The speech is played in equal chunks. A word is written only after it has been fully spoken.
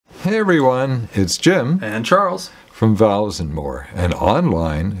Hey everyone, it's Jim and Charles from Valves and More, an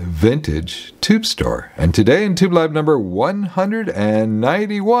online vintage tube store. And today in Tube Lab number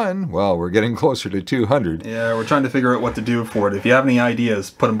 191, well, we're getting closer to 200. Yeah, we're trying to figure out what to do for it. If you have any ideas,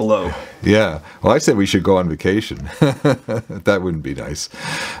 put them below. Yeah, well, I said we should go on vacation. That wouldn't be nice.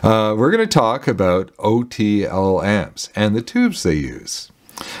 We're going to talk about OTL amps and the tubes they use.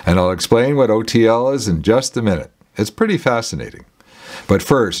 And I'll explain what OTL is in just a minute. It's pretty fascinating. But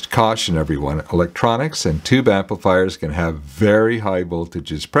first, caution everyone, electronics and tube amplifiers can have very high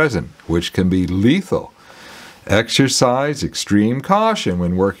voltages present, which can be lethal. Exercise extreme caution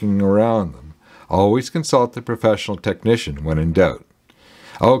when working around them. Always consult the professional technician when in doubt.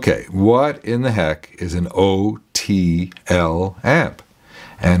 Okay, what in the heck is an OTL amp?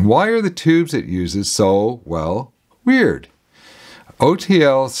 And why are the tubes it uses so, well, weird?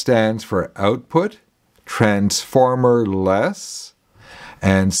 OTL stands for Output Transformer-less,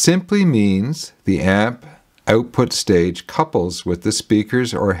 and simply means the amp output stage couples with the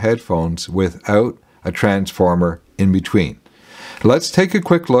speakers or headphones without a transformer in between. Let's take a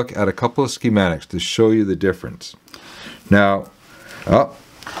quick look at a couple of schematics to show you the difference. Now,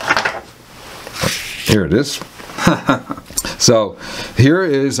 here it is. So here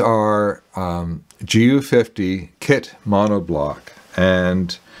is our GU50 kit monoblock,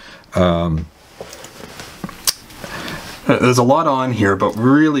 and there's a lot on here, but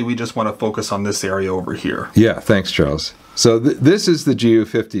really we just want to focus on this area over here. Yeah, thanks, Charles. So this is the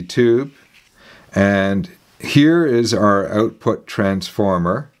GU50 tube, and here is our output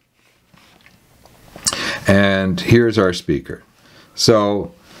transformer, and here's our speaker.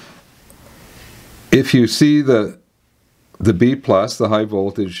 So if you see the B+, the high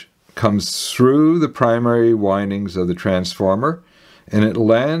voltage, comes through the primary windings of the transformer, and it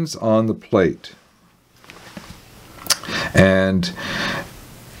lands on the plate. And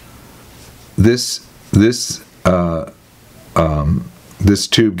this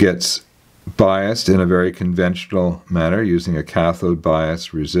tube gets biased in a very conventional manner using a cathode bias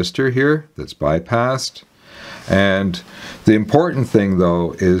resistor here that's bypassed. And the important thing,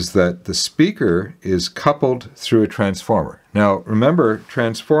 though, is that the speaker is coupled through a transformer. Now, remember,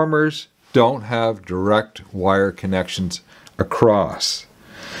 transformers don't have direct wire connections across.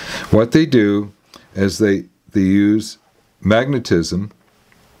 What they do is they use magnetism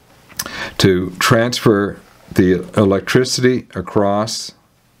to transfer the electricity across,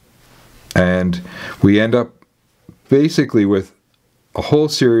 and we end up basically with a whole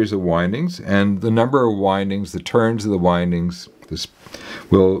series of windings, and the number of windings, the turns of the windings,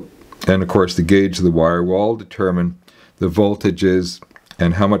 and of course the gauge of the wire will all determine the voltages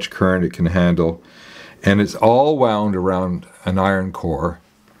and how much current it can handle, and it's all wound around an iron core,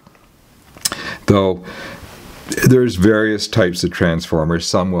 though there's various types of transformers.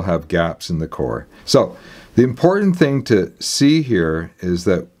 Some will have gaps in the core. So the important thing to see here is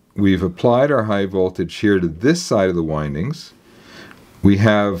that we've applied our high voltage here to this side of the windings. We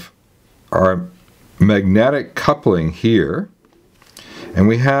have our magnetic coupling here, and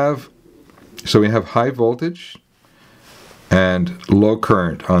we have high voltage and low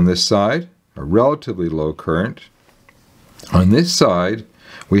current on this side, a relatively low current. On this side,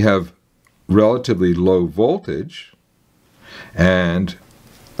 we have relatively low voltage and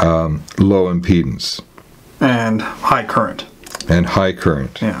low impedance. And high current. And high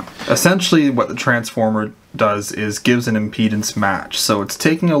current. Yeah. Essentially what the transformer does is gives an impedance match. So it's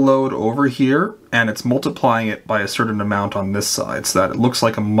taking a load over here and it's multiplying it by a certain amount on this side so that it looks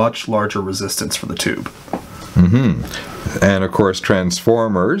like a much larger resistance for the tube. Mm-hmm. And of course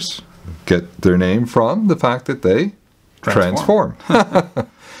transformers get their name from the fact that they transform.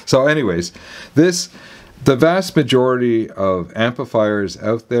 So anyways, the vast majority of amplifiers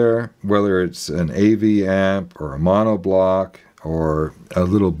out there, whether it's an AV amp or a monoblock or a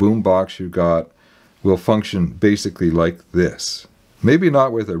little boom box you've got, will function basically like this. Maybe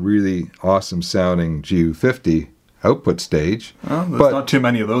not with a really awesome sounding GU50 output stage. Well, there's not too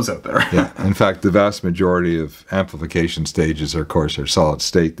many of those out there. Yeah, in fact, the vast majority of amplification stages, of course, are solid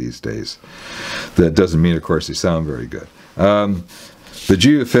state these days. That doesn't mean, of course, they sound very good. The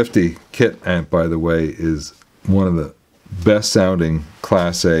GU50 kit amp, by the way, is one of the best sounding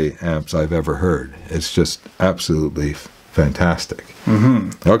Class A amps I've ever heard. It's just absolutely fantastic.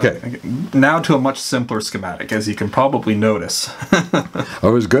 Mm-hmm. Okay. Now to a much simpler schematic, as you can probably notice. I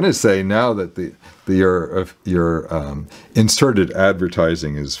was going to say, now that your inserted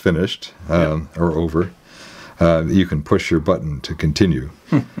advertising is finished or over, you can push your button to continue.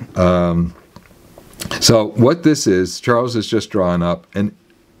 So what this is, Charles has just drawn up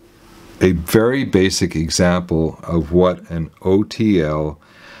a very basic example of what an OTL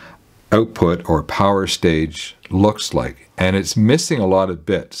output or power stage looks like, and it's missing a lot of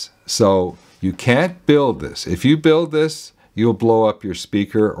bits. So you can't build this. If you build this, you'll blow up your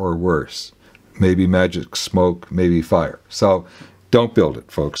speaker, or worse, maybe magic smoke, maybe fire. So don't build it,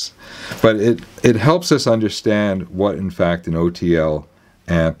 folks. But it helps us understand what in fact an OTL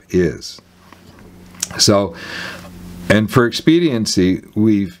amp is. So, and for expediency,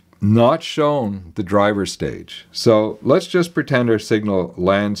 we've not shown the driver stage. So let's just pretend our signal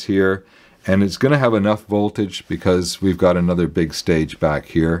lands here, and it's going to have enough voltage because we've got another big stage back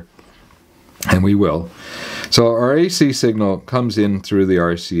here, and we will. So our AC signal comes in through the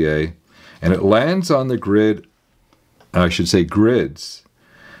RCA, and it lands on the grid, I should say grids,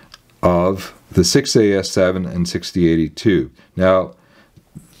 of the 6AS7 and 6080 tube. Now,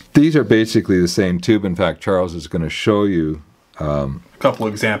 these are basically the same tube. In fact, Charles is going to show you a couple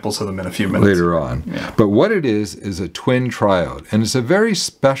of examples of them in a few minutes later on. Yeah. But what it is a twin triode, and it's a very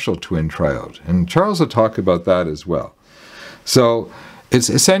special twin triode, and Charles will talk about that as well. So it's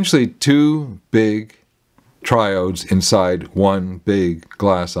essentially two big triodes inside one big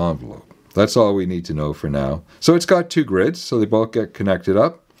glass envelope. That's all we need to know for now. So it's got two grids, so they both get connected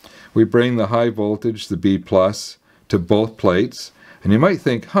up. We bring the high voltage, the B+, to both plates. And you might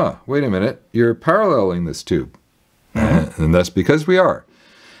think, wait a minute, you're paralleling this tube. And that's because we are.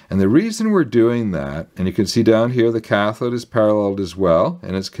 And the reason we're doing that, and you can see down here the cathode is paralleled as well,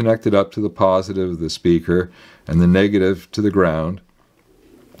 and it's connected up to the positive of the speaker and the negative to the ground.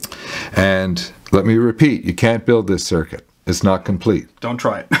 And let me repeat, you can't build this circuit. It's not complete. Don't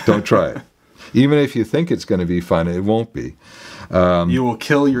try it. Don't try it. Even if you think it's going to be fun, it won't be. You will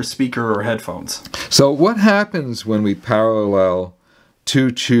kill your speaker or headphones. So what happens when we parallel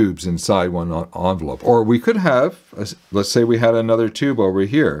two tubes inside one envelope? Or we could have, let's say we had another tube over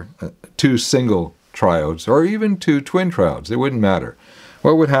here, two single triodes, or even two twin triodes. It wouldn't matter.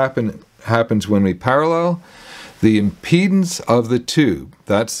 What would happens when we parallel? The impedance of the tube,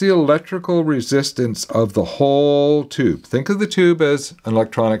 that's the electrical resistance of the whole tube. Think of the tube as an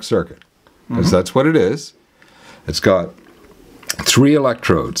electronic circuit, because that's what it is. It's got 3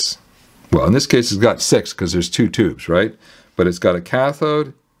 electrodes. Well, in this case, it's got 6 because there's 2 tubes, right? But it's got a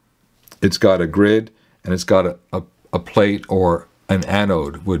cathode, it's got a grid, and it's got a plate, or an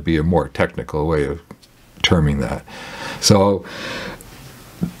anode would be a more technical way of terming that. So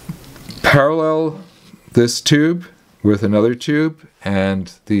parallel this tube with another tube,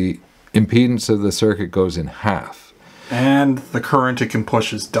 and the impedance of the circuit goes in half. And the current it can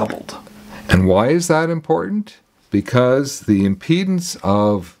push is doubled. And why is that important? Because the impedance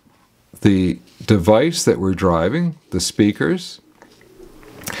of the device that we're driving, the speakers,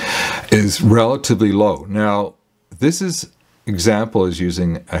 is relatively low. Now, this example is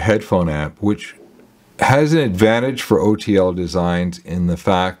using a headphone amp, which has an advantage for OTL designs in the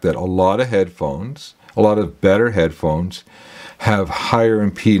fact that a lot of headphones, a lot of better headphones, have higher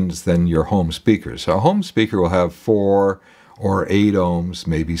impedance than your home speakers. So a home speaker will have 4 or 8 ohms,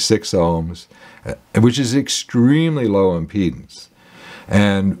 maybe 6 ohms, which is extremely low impedance.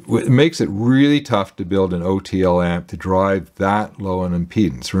 And it makes it really tough to build an OTL amp to drive that low an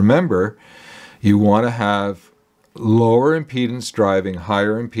impedance. Remember, you want to have lower impedance driving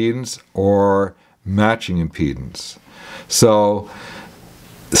higher impedance, or matching impedance. So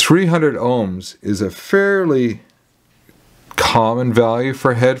 300 ohms is a fairly common value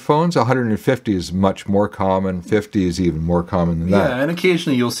for headphones. 150 is much more common. 50 is even more common than that. Yeah, and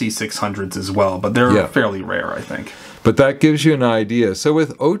occasionally you'll see 600s as well, but they're fairly rare, I think. But that gives you an idea. So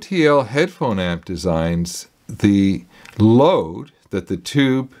with OTL headphone amp designs, the load that the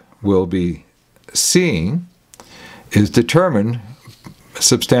tube will be seeing is determined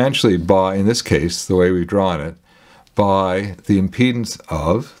substantially by, in this case, the way we've drawn it, by the impedance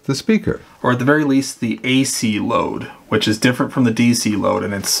of the speaker. Or at the very least, the AC load, which is different from the DC load,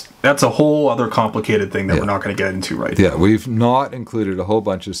 and that's a whole other complicated thing that we're not going to get into right now. Yeah, we've not included a whole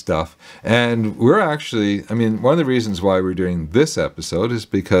bunch of stuff. And we're actually, I mean, one of the reasons why we're doing this episode is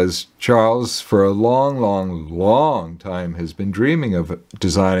because Charles, for a long time, has been dreaming of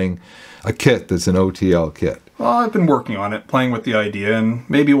designing a kit that's an OTL kit. Well, I've been working on it, playing with the idea, and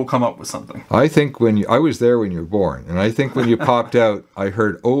maybe we'll come up with something. I think I was there when you were born, and I think when you popped out, I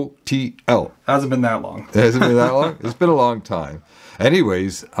heard OTL. It hasn't been that long. It hasn't been that long? It's been a long time.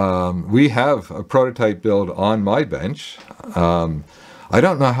 Anyways, we have a prototype build on my bench. I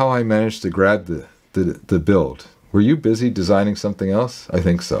don't know how I managed to grab the build. Were you busy designing something else? I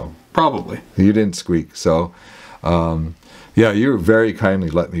think so. Probably. You didn't squeak, so... yeah, you very kindly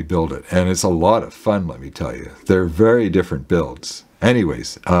let me build it, and it's a lot of fun, let me tell you. They're very different builds.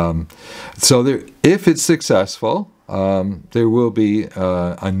 Anyways, so if it's successful, there will be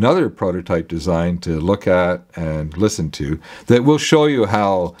another prototype design to look at and listen to that will show you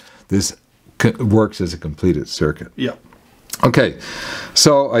how this works as a completed circuit. Yeah. Okay,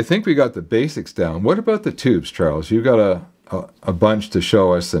 so I think we got the basics down. What about the tubes, Charles? You got a bunch to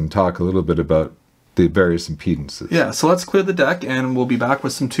show us and talk a little bit about the various impedances. Yeah, so let's clear the deck and we'll be back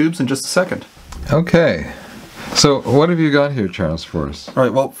with some tubes in just a second. Okay, so what have you got here, Charles, for us? All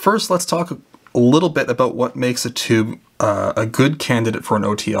right, well, first let's talk a little bit about what makes a tube a good candidate for an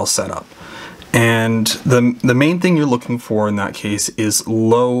OTL setup. And the main thing you're looking for in that case is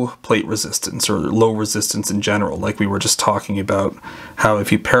low plate resistance, or low resistance in general, like we were just talking about, how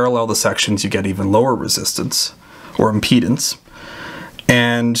if you parallel the sections you get even lower resistance or impedance.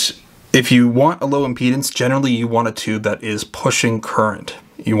 And if you want a low impedance, generally you want a tube that is pushing current.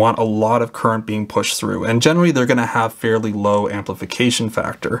 You want a lot of current being pushed through, and generally they're going to have fairly low amplification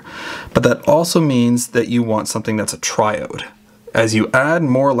factor. But that also means that you want something that's a triode. As you add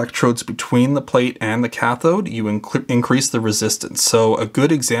more electrodes between the plate and the cathode, you increase the resistance. So a good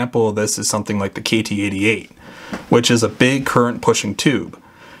example of this is something like the KT88, which is a big current pushing tube.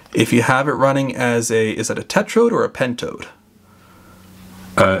 If you have it running as is it a tetrode or a pentode?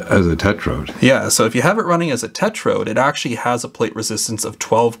 As a tetrode. Yeah, so if you have it running as a tetrode, it actually has a plate resistance of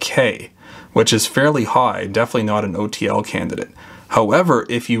 12K, which is fairly high, definitely not an OTL candidate. However,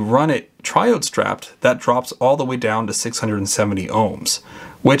 if you run it triode strapped, that drops all the way down to 670 ohms,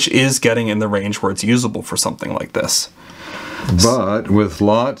 which is getting in the range where it's usable for something like this. But with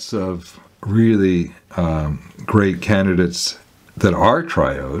lots of really great candidates that are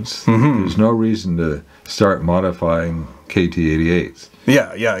triodes, there's no reason to start modifying KT88s.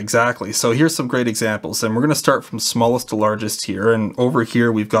 Yeah, exactly. So here's some great examples, and we're going to start from smallest to largest here. And over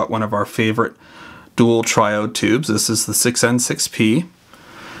here we've got one of our favorite dual triode tubes. This is the 6N6P.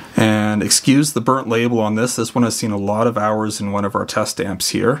 And excuse the burnt label on this. This one has seen a lot of hours in one of our test amps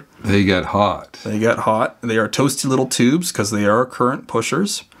here. They get hot. They get hot. They are toasty little tubes because they are current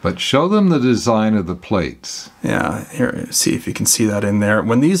pushers. But show them the design of the plates. Yeah, here, see if you can see that in there.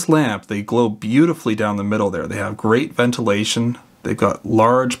 When these lamp, they glow beautifully down the middle there. They have great ventilation. They've got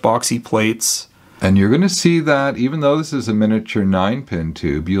large boxy plates. And you're going to see that, even though this is a miniature 9-pin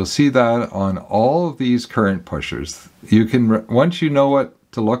tube, you'll see that on all of these current pushers. You can, once you know what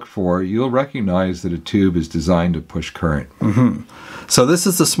to look for, you'll recognize that a tube is designed to push current. So this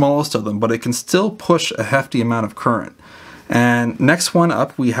is the smallest of them, but it can still push a hefty amount of current. And next one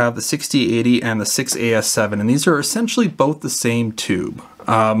up, we have the 6080 and the 6AS7, and these are essentially both the same tube.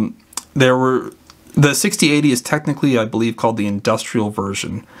 The 6080 is technically, I believe, called the industrial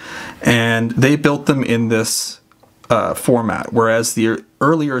version, and they built them in this format, whereas the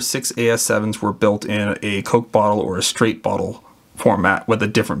earlier 6AS7s were built in a Coke bottle or a straight bottle format with a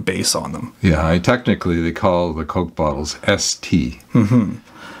different base on them. Yeah, technically they call the Coke bottles ST.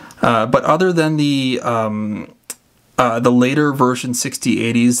 But other than the later version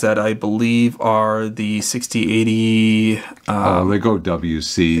 6080s that I believe are the 6080... they go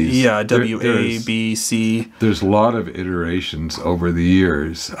WCs. Yeah, WA, B, C. There's a lot of iterations over the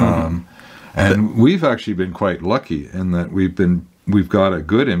years. And we've actually been quite lucky in that we've got a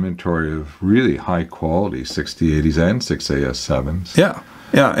good inventory of really high quality 6080s and 6AS7s.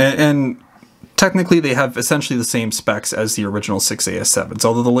 Yeah, and technically they have essentially the same specs as the original 6AS7s,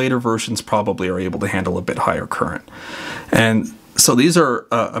 although the later versions probably are able to handle a bit higher current. And so these are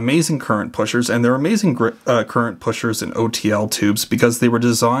amazing current pushers, and they're amazing current pushers in OTL tubes because they were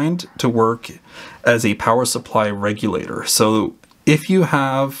designed to work as a power supply regulator. So if you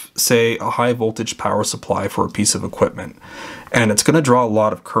have, say, a high voltage power supply for a piece of equipment, and it's going to draw a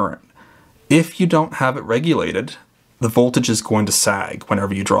lot of current, if you don't have it regulated, the voltage is going to sag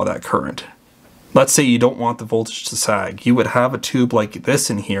whenever you draw that current. Let's say you don't want the voltage to sag. You would have a tube like this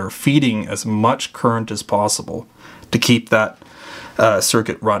in here feeding as much current as possible to keep that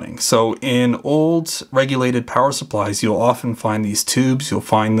circuit running. So in old regulated power supplies, you'll often find these tubes. You'll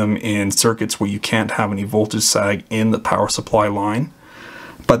find them in circuits where you can't have any voltage sag in the power supply line.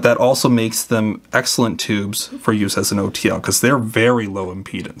 But that also makes them excellent tubes for use as an OTL because they're very low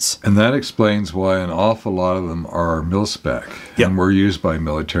impedance. And that explains why an awful lot of them are mil-spec and were used by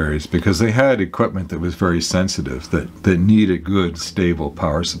militaries, because they had equipment that was very sensitive, that needed good, stable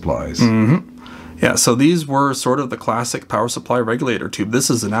power supplies. Yeah, so these were sort of the classic power supply regulator tube. This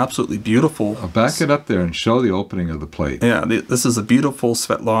is an absolutely beautiful... I'll back it up there and show the opening of the plate. Yeah, this is a beautiful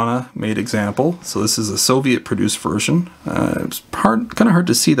Svetlana-made example. So this is a Soviet-produced version. It's kind of hard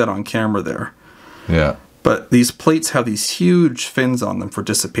to see that on camera there. Yeah. But these plates have these huge fins on them for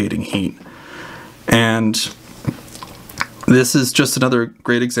dissipating heat. And This is just another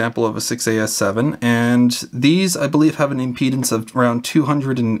great example of a 6AS7, and these, I believe, have an impedance of around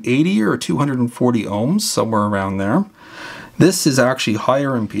 280 or 240 ohms, somewhere around there. This is actually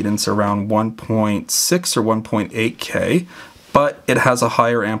higher impedance, around 1.6 or 1.8K, but it has a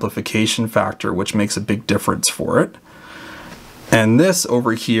higher amplification factor, which makes a big difference for it. And this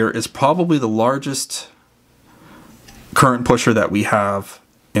over here is probably the largest current pusher that we have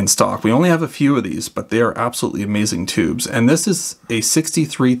in stock. We only have a few of these, but they are absolutely amazing tubes. And this is a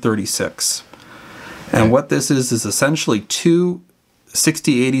 6336. And what this is essentially two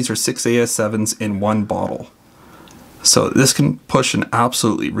 6080s or 6AS7s in one bottle. So this can push an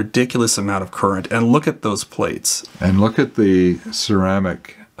absolutely ridiculous amount of current. And look at those plates. And look at the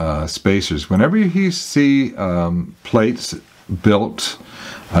ceramic spacers. Whenever you see plates built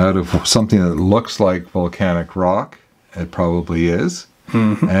out of something that looks like volcanic rock, it probably is.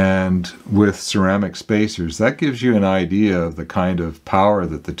 Mm-hmm. And with ceramic spacers, that gives you an idea of the kind of power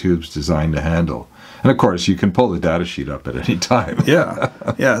that the tube's designed to handle. And of course, you can pull the data sheet up at any time.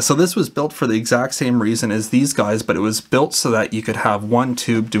 Yeah. So this was built for the exact same reason as these guys, but it was built so that you could have one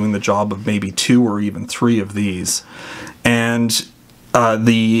tube doing the job of maybe two or even three of these. And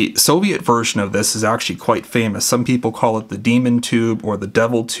the Soviet version of this is actually quite famous. Some people call it the demon tube or the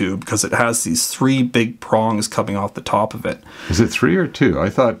devil tube because it has these three big prongs coming off the top of it. Is it three or two? I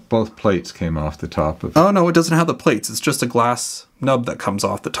thought both plates came off the top of it. Oh, no, it doesn't have the plates. It's just a glass nub that comes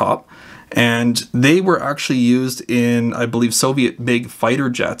off the top. And they were actually used in, I believe, Soviet MiG fighter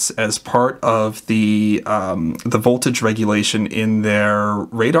jets as part of the voltage regulation in their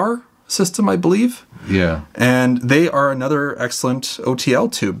radar system, I believe. Yeah. And they are another excellent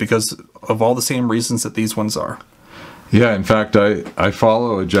OTL tube because of all the same reasons that these ones are. Yeah, in fact, I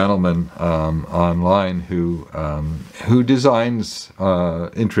follow a gentleman online who designs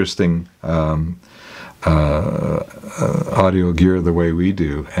interesting audio gear the way we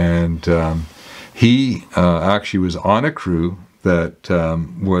do. And he actually was on a crew that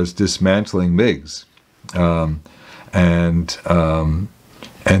was dismantling MiGs.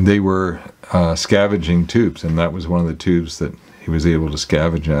 And they were scavenging tubes, and that was one of the tubes that he was able to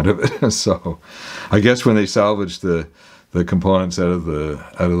scavenge out of it. So I guess when they salvaged the components out of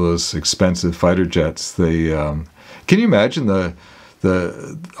those expensive fighter jets, they can you imagine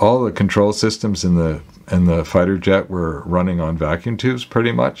all the control systems in the fighter jet were running on vacuum tubes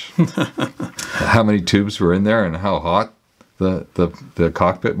pretty much? How many tubes were in there and how hot the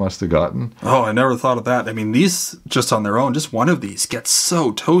cockpit must have gotten. Oh, I never thought of that. I mean, these, just on their own, just one of these gets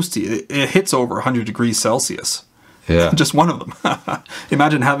so toasty. It hits over 100 degrees Celsius. Yeah. Just one of them.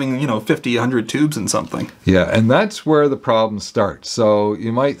 Imagine having, 50, 100 tubes in something. Yeah, and that's where the problem starts. So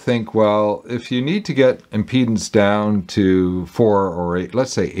you might think, well, if you need to get impedance down to 4 or 8,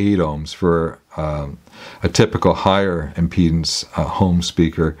 let's say 8 ohms for a typical higher impedance home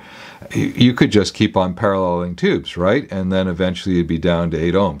speaker, you could just keep on paralleling tubes, right? And then eventually you'd be down to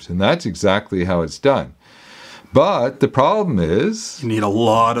 8 ohms. And that's exactly how it's done. But the problem is... you need a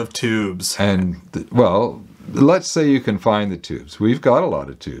lot of tubes. And, well, let's say you can find the tubes. We've got a lot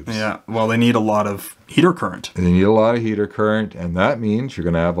of tubes. Yeah, well, they need a lot of heater current. They need a lot of heater current, and that means you're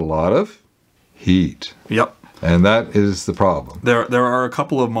going to have a lot of heat. Yep. And that is the problem. There are a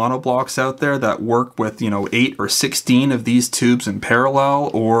couple of monoblocks out there that work with, 8 or 16 of these tubes in parallel,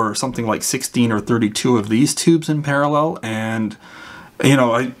 or something like 16 or 32 of these tubes in parallel. And,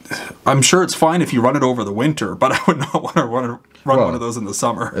 I'm sure it's fine if you run it over the winter, but I would not want to run one of those in the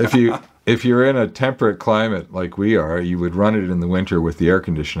summer. If you're in a temperate climate like we are, you would run it in the winter with the air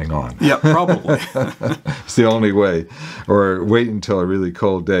conditioning on. Yeah, probably. It's the only way. Or wait until a really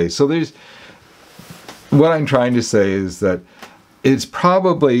cold day. So what I'm trying to say is that it's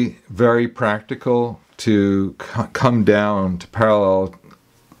probably very practical to come down to parallel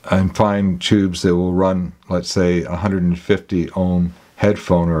and find tubes that will run, let's say, 150 ohm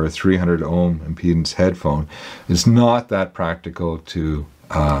headphone or a 300 ohm impedance headphone. It's not that practical to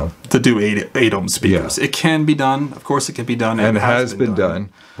do 8 ohm speakers. Yeah. It can be done. Of course it can be done. And it has been done.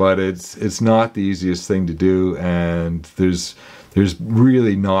 But it's not the easiest thing to do, and there's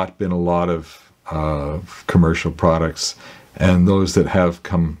really not been a lot of commercial products, and those that have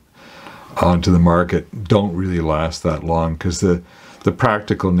come onto the market don't really last that long because the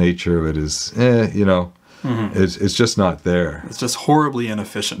practical nature of it is, it's just not there. It's just horribly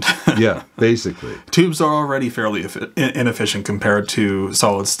inefficient. Yeah, basically. Tubes are already fairly inefficient compared to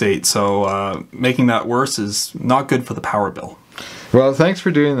solid state, so making that worse is not good for the power bill. Well, thanks for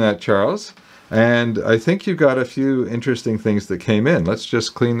doing that, Charles. And I think you've got a few interesting things that came in. Let's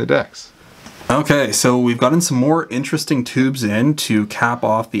just clean the decks. Okay, so we've gotten some more interesting tubes in to cap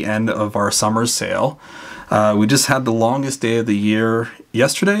off the end of our summer sale. We just had the longest day of the year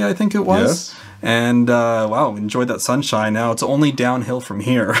yesterday, I think it was. Yes. And wow, enjoyed that sunshine. Now it's only downhill from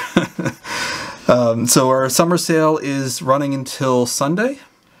here. So our summer sale is running until Sunday.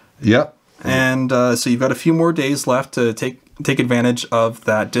 Yep. And so you've got a few more days left to take advantage of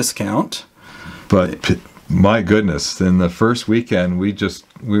that discount. But my goodness, in the first weekend, we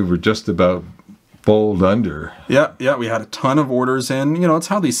were just about bowled under. Yeah, we had a ton of orders in. You know, it's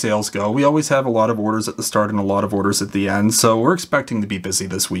how these sales go. We always have a lot of orders at the start and a lot of orders at the end. So we're expecting to be busy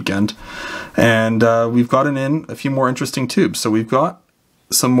this weekend. And we've gotten in a few more interesting tubes. So we've got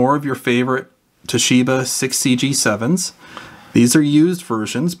some more of your favorite Toshiba 6CG7s. These are used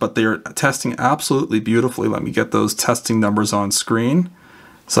versions, but they're testing absolutely beautifully. Let me get those testing numbers on screen.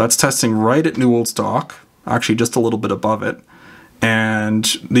 So that's testing right at new old stock, actually just a little bit above it. And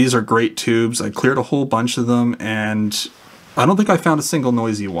these are great tubes. I cleared a whole bunch of them, and I don't think I found a single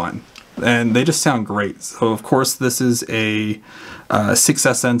noisy one. And they just sound great. So of course this is a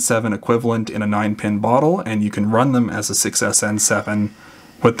 6SN7 equivalent in a 9-pin bottle, and you can run them as a 6SN7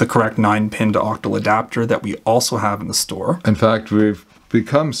 with the correct 9-pin to octal adapter that we also have in the store. In fact, we've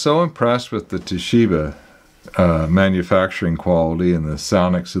become so impressed with the Toshiba manufacturing quality and the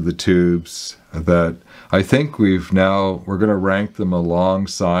sonics of the tubes that I think we're going to rank them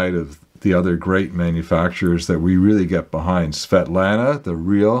alongside of the other great manufacturers that we really get behind. Svetlana, the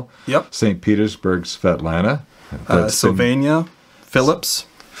real St. Petersburg Svetlana. Sylvania, Philips,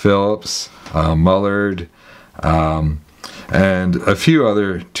 Mullard, and a few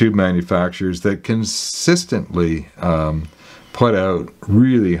other tube manufacturers that consistently put out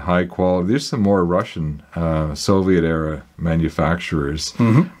really high quality. There's some more Russian Soviet era manufacturers.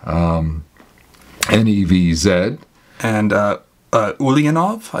 NEVZ. And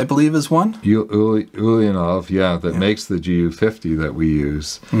Ulyanov, I believe, is one. Ulyanov, that makes the GU50 that we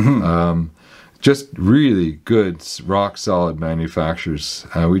use. Just really good, rock solid manufacturers.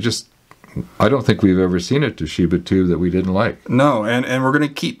 I don't think we've ever seen a Toshiba tube that we didn't like. No, and we're going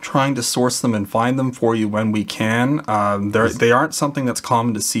to keep trying to source them and find them for you when we can. They aren't something that's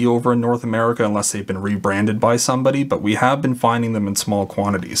common to see over in North America unless they've been rebranded by somebody, but we have been finding them in small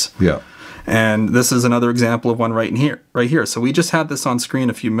quantities. Yeah. And this is another example of one right here. So we just had this on screen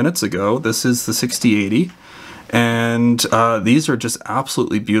a few minutes ago. This is the 6080, and these are just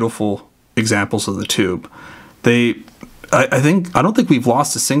absolutely beautiful examples of the tube. I don't think we've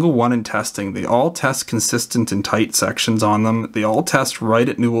lost a single one in testing. They all test consistent and tight sections on them. They all test right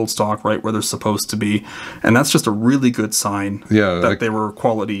at new old stock, right where they're supposed to be. And that's just a really good sign that they were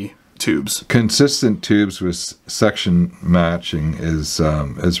quality tubes. Consistent tubes with section matching is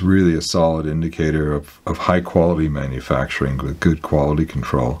really a solid indicator of high quality manufacturing with good quality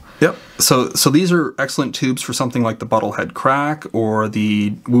control. Yep. So these are excellent tubes for something like the Buttlehead Crack or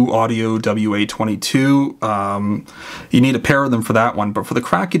the Woo Audio WA22. You need a pair of them for that one, but for the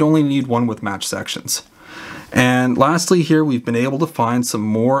Crack you'd only need one with matched sections. And lastly here, we've been able to find some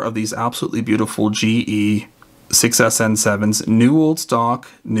more of these absolutely beautiful GE 6SN7s, new old stock,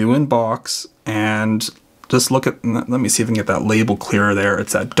 new in box, and just let me see if I can get that label clearer there.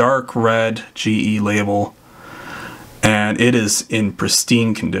 It's that dark red GE label, and it is in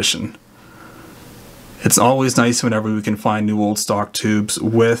pristine condition. It's always nice whenever we can find new old stock tubes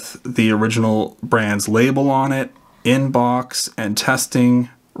with the original brand's label on it, in box, and testing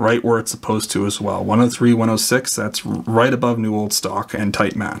right where it's supposed to as well. 103, 106, that's right above new old stock and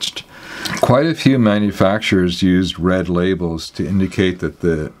tight matched. Quite a few manufacturers used red labels to indicate that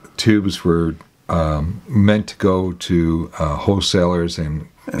the tubes were meant to go to wholesalers and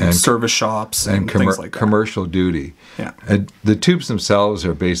service shops and things like that. Commercial duty. Yeah. The tubes themselves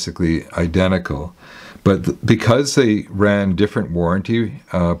are basically identical, but because they ran different warranty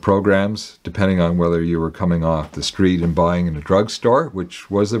programs, depending on whether you were coming off the street and buying in a drugstore, which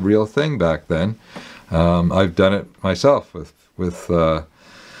was a real thing back then. I've done it myself with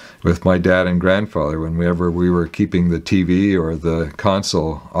my dad and grandfather whenever we were keeping the TV or the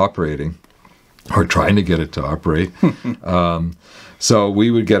console operating, or trying to get it to operate. So we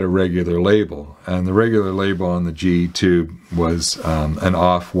would get a regular label, and the regular label on the GE tube was an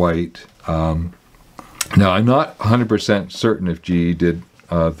off-white. Now, I'm not 100% certain if GE did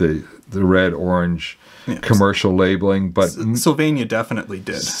the red-orange commercial labeling, but Sylvania definitely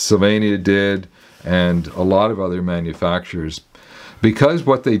did. Sylvania did, and a lot of other manufacturers. Because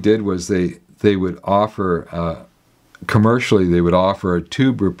what they did was they would offer, commercially, they would offer a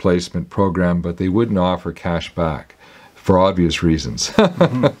tube replacement program, but they wouldn't offer cash back for obvious reasons.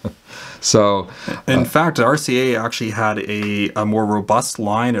 So, in fact, RCA actually had a more robust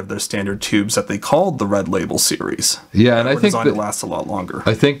line of their standard tubes that they called the Red Label series. Yeah, and I think designed to last a lot longer.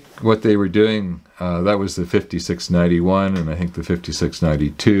 I think what they were doing, that was the 5691, and I think the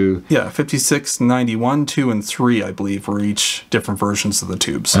 5692. Yeah, 5691, 2, and 3, I believe, were each different versions of the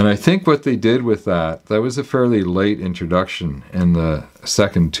tubes. And I think what they did with that was a fairly late introduction in the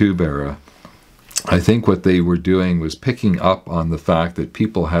second tube era. I think what they were doing was picking up on the fact that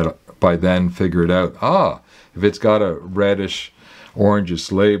people had by then figured out, if it's got a reddish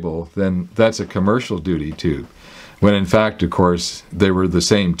orangish label, then that's a commercial duty tube. When in fact, of course, they were the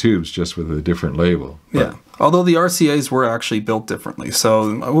same tubes, just with a different label. Yeah, although the RCAs were actually built differently,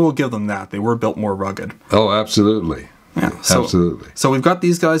 so we'll give them that. They were built more rugged. Oh, absolutely. Yeah, absolutely. So we've got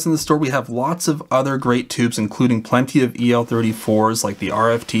these guys in the store. We have lots of other great tubes, including plenty of EL34s like the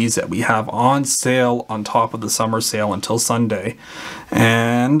RFTs that we have on sale on top of the summer sale until Sunday.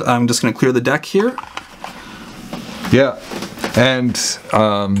 And I'm just going to clear the deck here. Yeah, and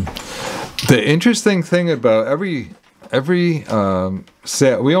the interesting thing about every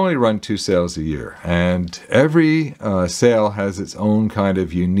sale, we only run 2 sales a year, and every sale has its own kind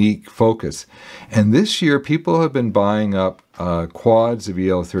of unique focus. And this year, people have been buying up quads of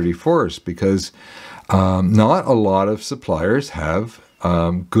EL34s because not a lot of suppliers have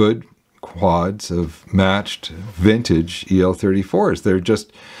good quads of matched vintage EL34s. They're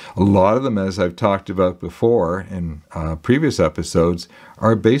just, a lot of them, as I've talked about before in previous episodes,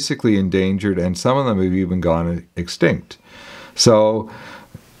 are basically endangered, and some of them have even gone extinct. So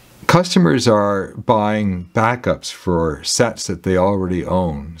customers are buying backups for sets that they already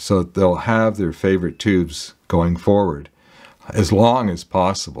own, so that they'll have their favorite tubes going forward as long as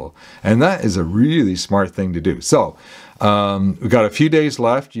possible. And that is a really smart thing to do. So we've got a few days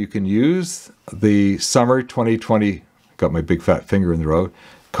left. You can use the summer 2020, got my big fat finger in the road,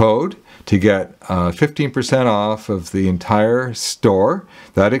 code to get 15% off of the entire store.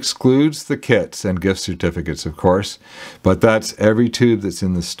 That excludes the kits and gift certificates, of course, but that's every tube that's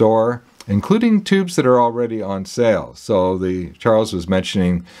in the store, including tubes that are already on sale. So Charles was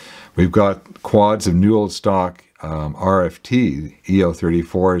mentioning, we've got quads of new old stock RFT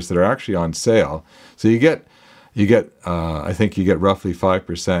EL34s that are actually on sale. So you get I think you get roughly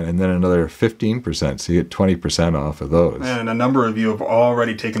 5% and then another 15%, so you get 20% off of those. And a number of you have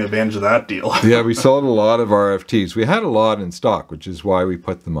already taken advantage of that deal. Yeah, we sold a lot of RFTs. We had a lot in stock, which is why we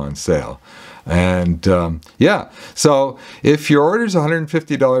put them on sale. And yeah, so if your order is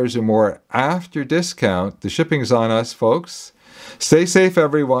 $150 or more after discount, the shipping's on us, folks. Stay safe,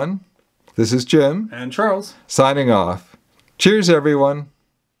 everyone. This is Jim. And Charles. Signing off. Cheers, everyone.